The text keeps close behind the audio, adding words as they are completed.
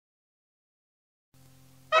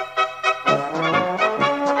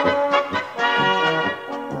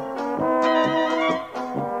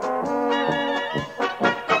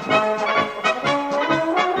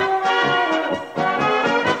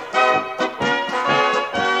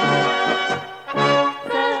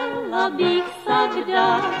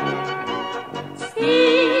S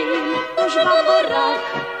tím už bavorák,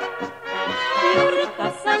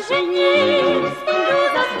 Jurka se žení, s tím kdo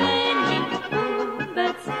zas není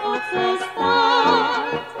vůbec o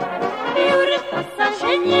cestách. Jurka se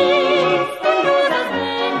žení, s tím kdo zas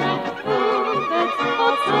není vůbec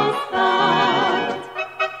o cestách.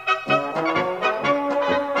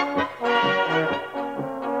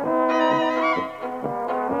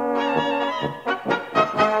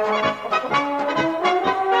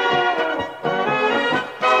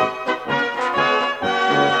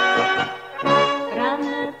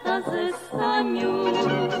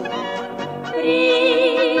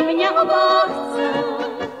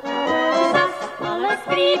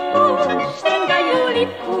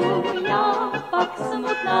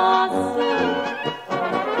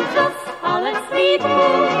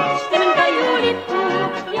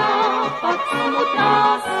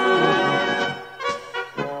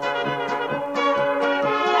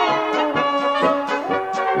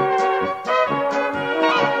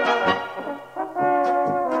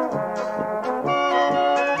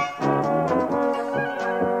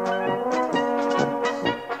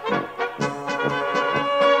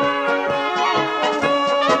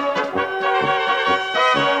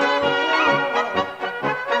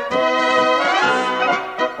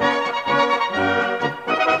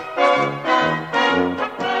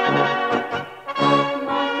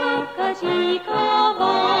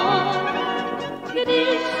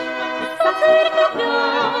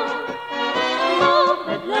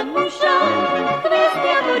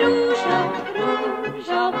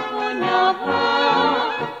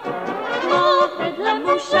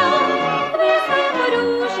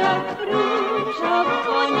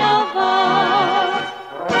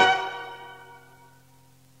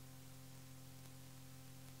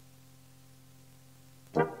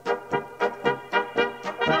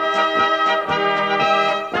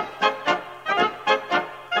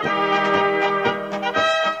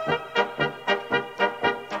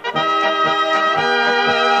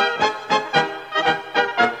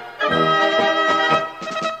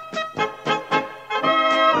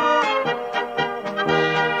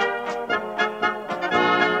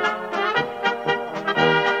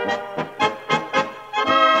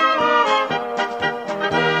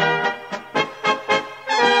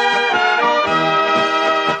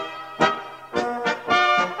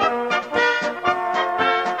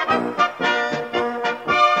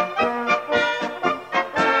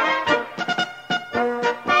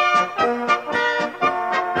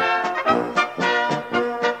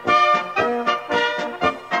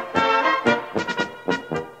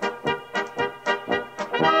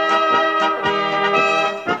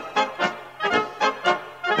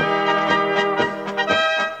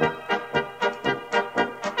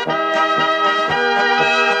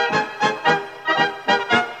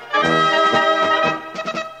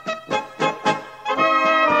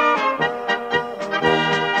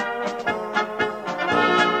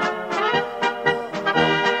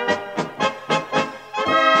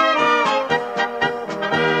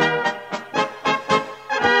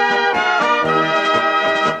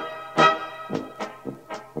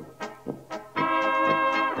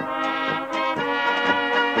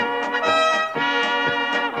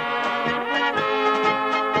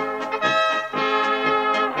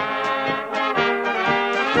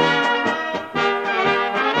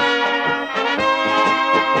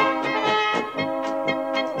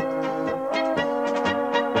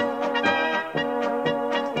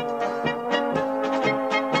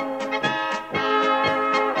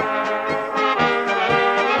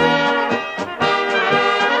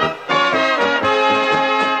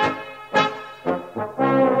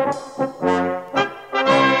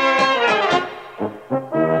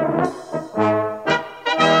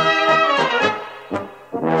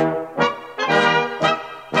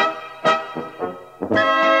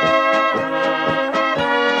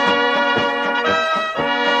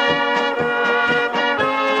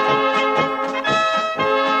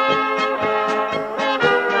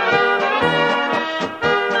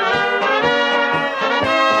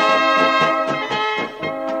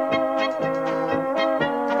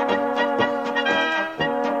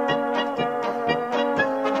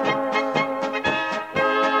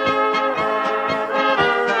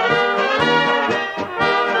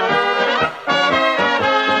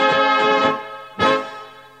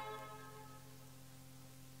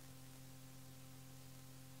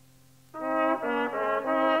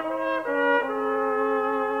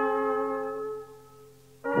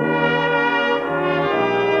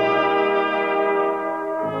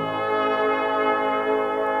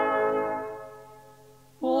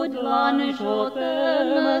 pod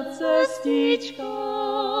Lanžhotem Cestička,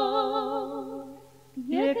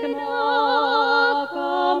 pěkná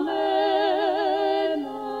kamena.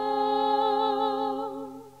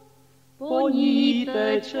 Po ní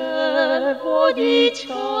teče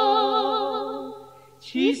vodička,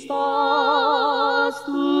 čistá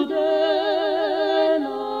studená.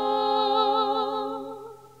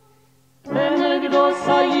 Ten, kdo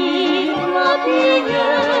sa jí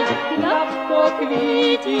napije, jako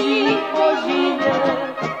kvítí ožije,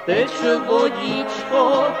 teč vodičko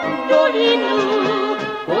dolinu,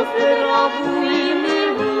 pozdravuj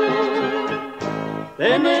milu.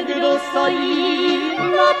 Ten, kdo sa jí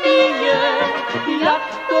napije, jak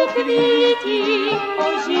to kvítí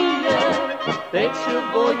ožije, teč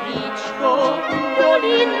vodičko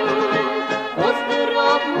dolinu,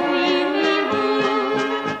 pozdravuj milu.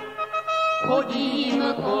 Chodím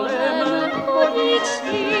kolem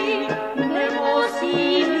vodičky,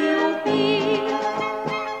 nemusím ju pít,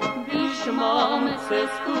 když mám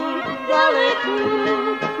cestu daleku,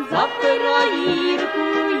 za frajírku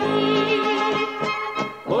jít.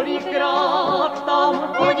 Kolikrát tam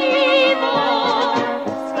chodívám,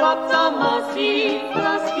 s chlapcama si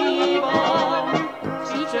zaspívám,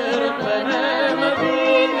 při červeném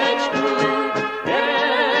vínečku,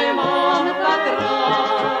 které mám tak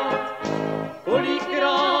rád.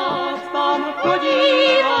 Kolikrát tam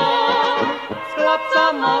chodívám, s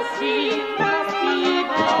chlapcama si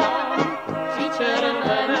zaspívám, při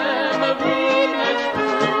červeném vínečku,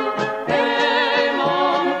 které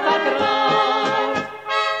mám tak rád.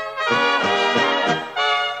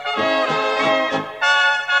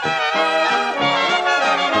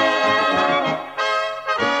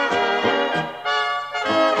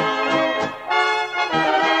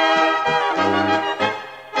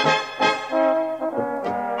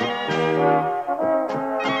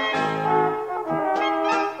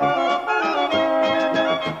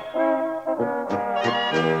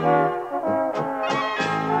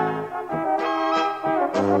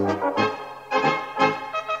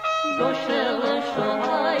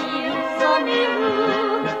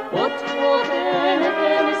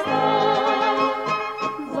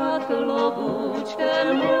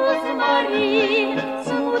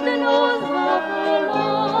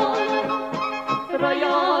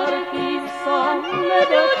 Frajárky sa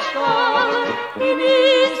nedočkal, i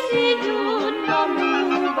si ju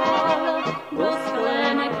namluval, do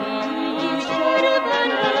sklenky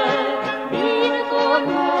červené vínko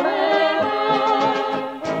naléval.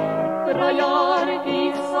 Frajárky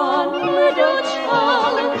sa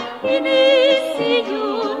nedočkal, i si ju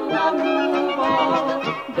namluval,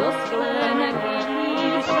 do sklenky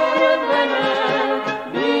červené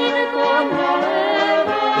vínko naléval.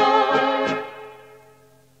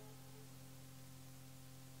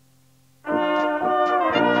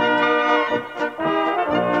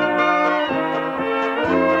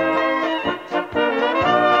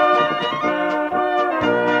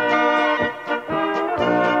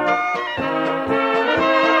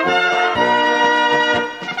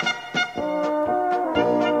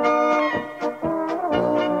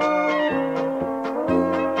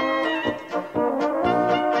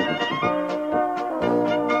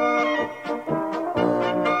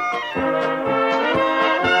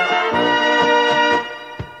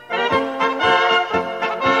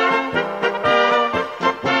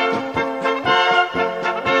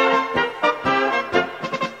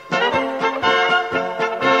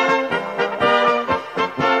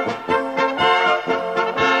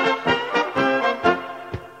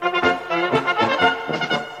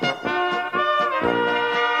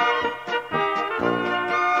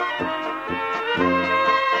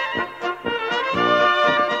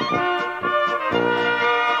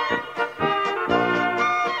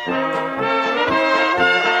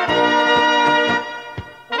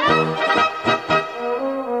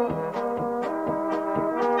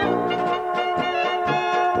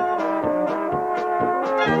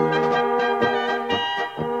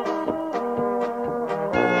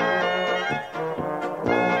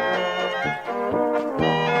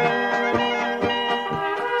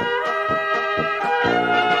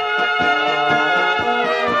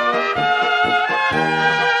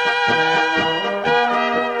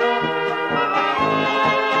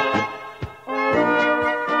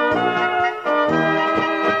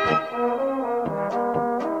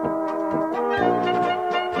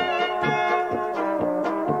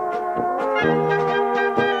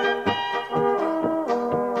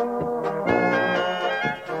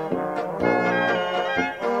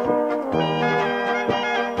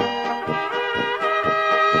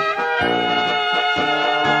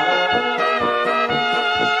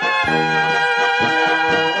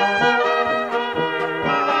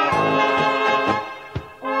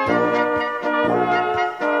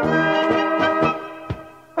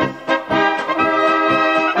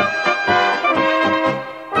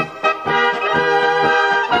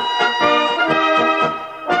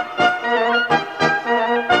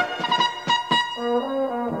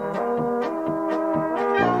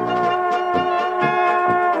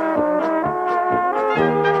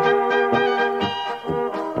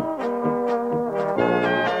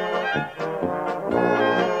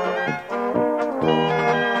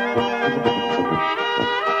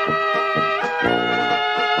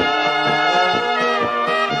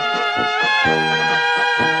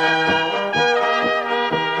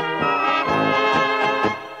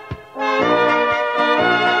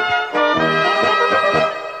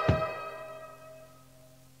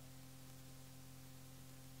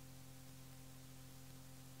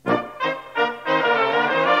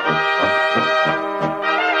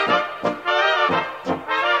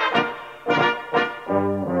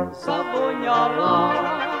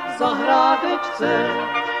 se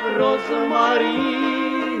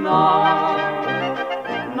rozmarína.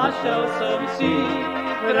 Našel jsem si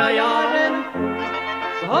frajárenku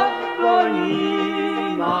z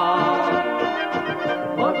Hodonína.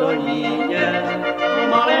 V Hodoníně v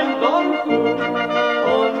malém domku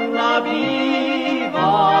ona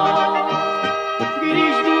bývá.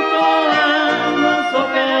 Když jdu kolem z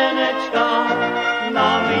okénečka, na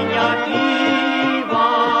mě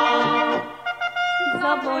kývá.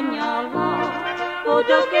 Zavoňala pod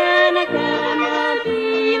okénkem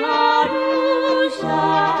bílá růža.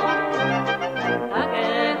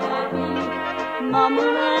 Také hoví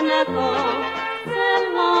mamulenko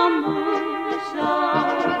celá muža.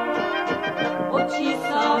 Oči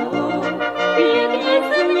sa mu pěkně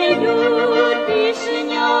smějú, když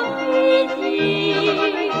mě vidí.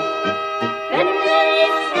 Ten mě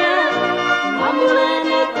jistě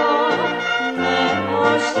mamulenko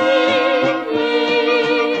neošidí.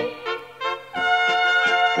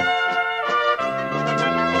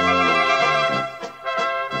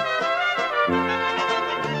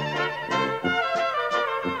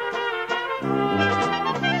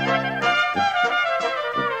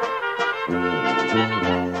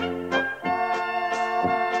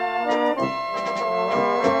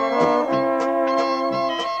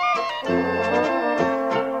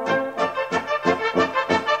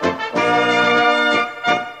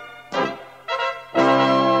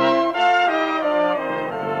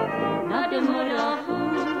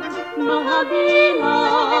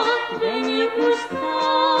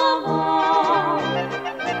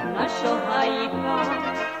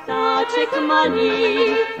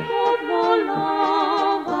 Malý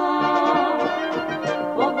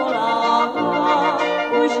povolává,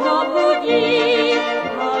 už ho budí,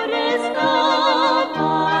 hore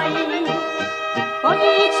stávají.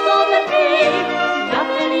 Koníčko mrtvý, na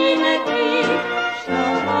pelíneky,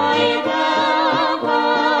 šavaj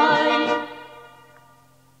dávaj.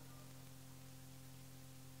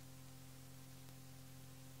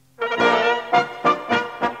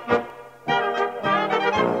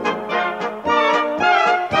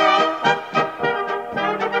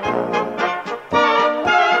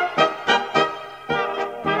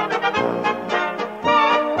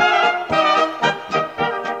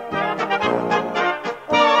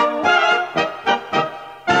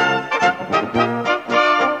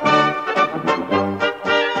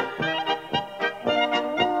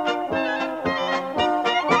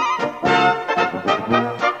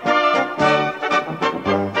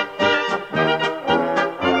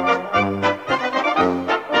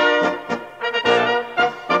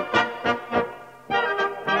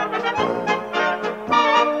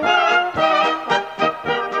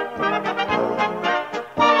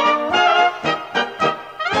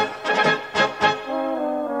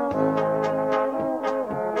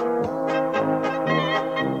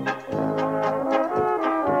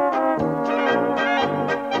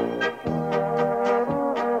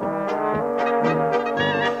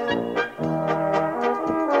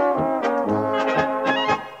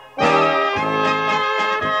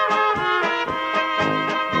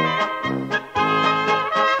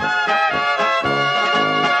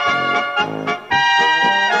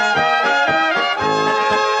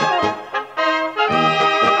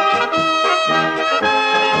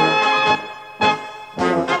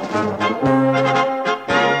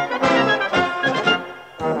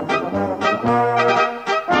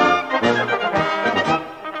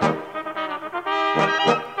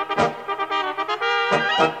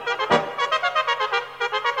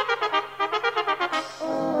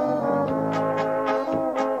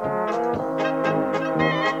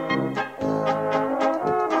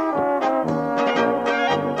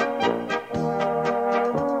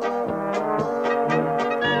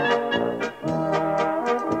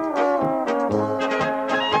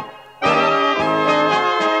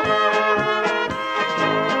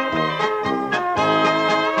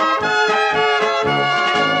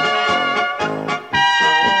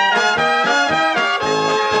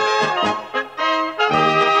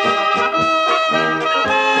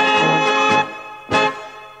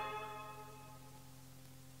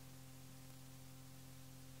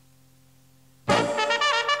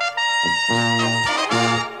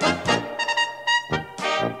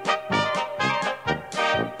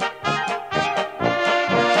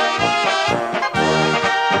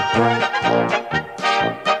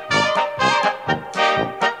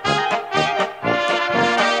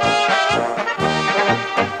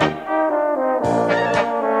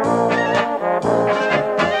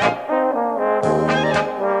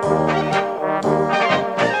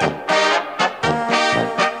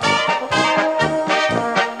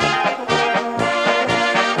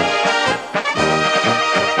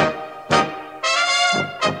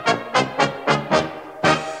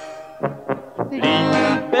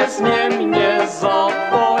 bez mě mě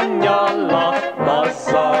zavoňala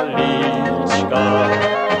bazalička.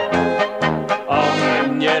 A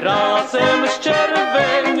mě rázem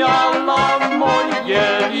zčerveňala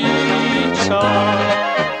moje líčka.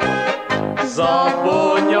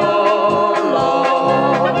 Zavoňala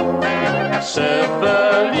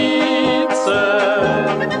šebelice,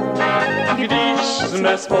 když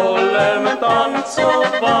jsme spolem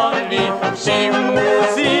tancovali při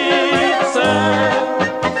muzice.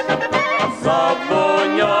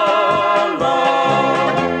 Zavoňala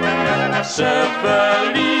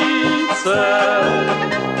šebelice,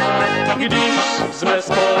 když jsme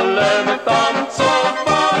spolem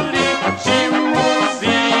tancovali při muzice.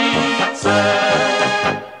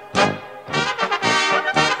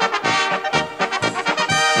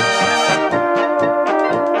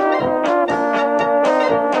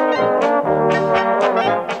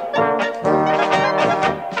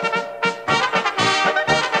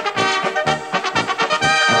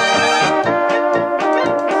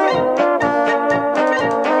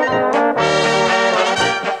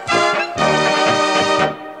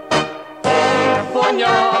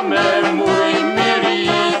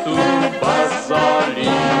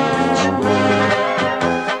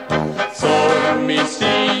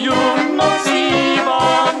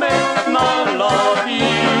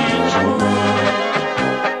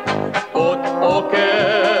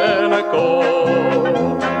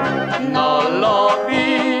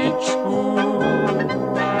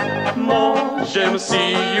 Můžem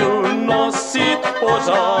si ju nosit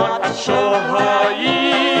pořád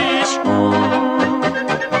šohajíčku.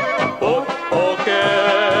 Pod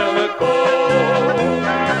okénko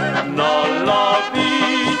na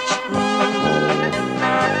lavičku.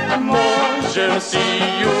 Můžem si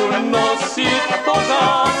ju nosit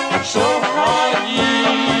pořád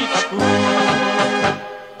šohajíčku.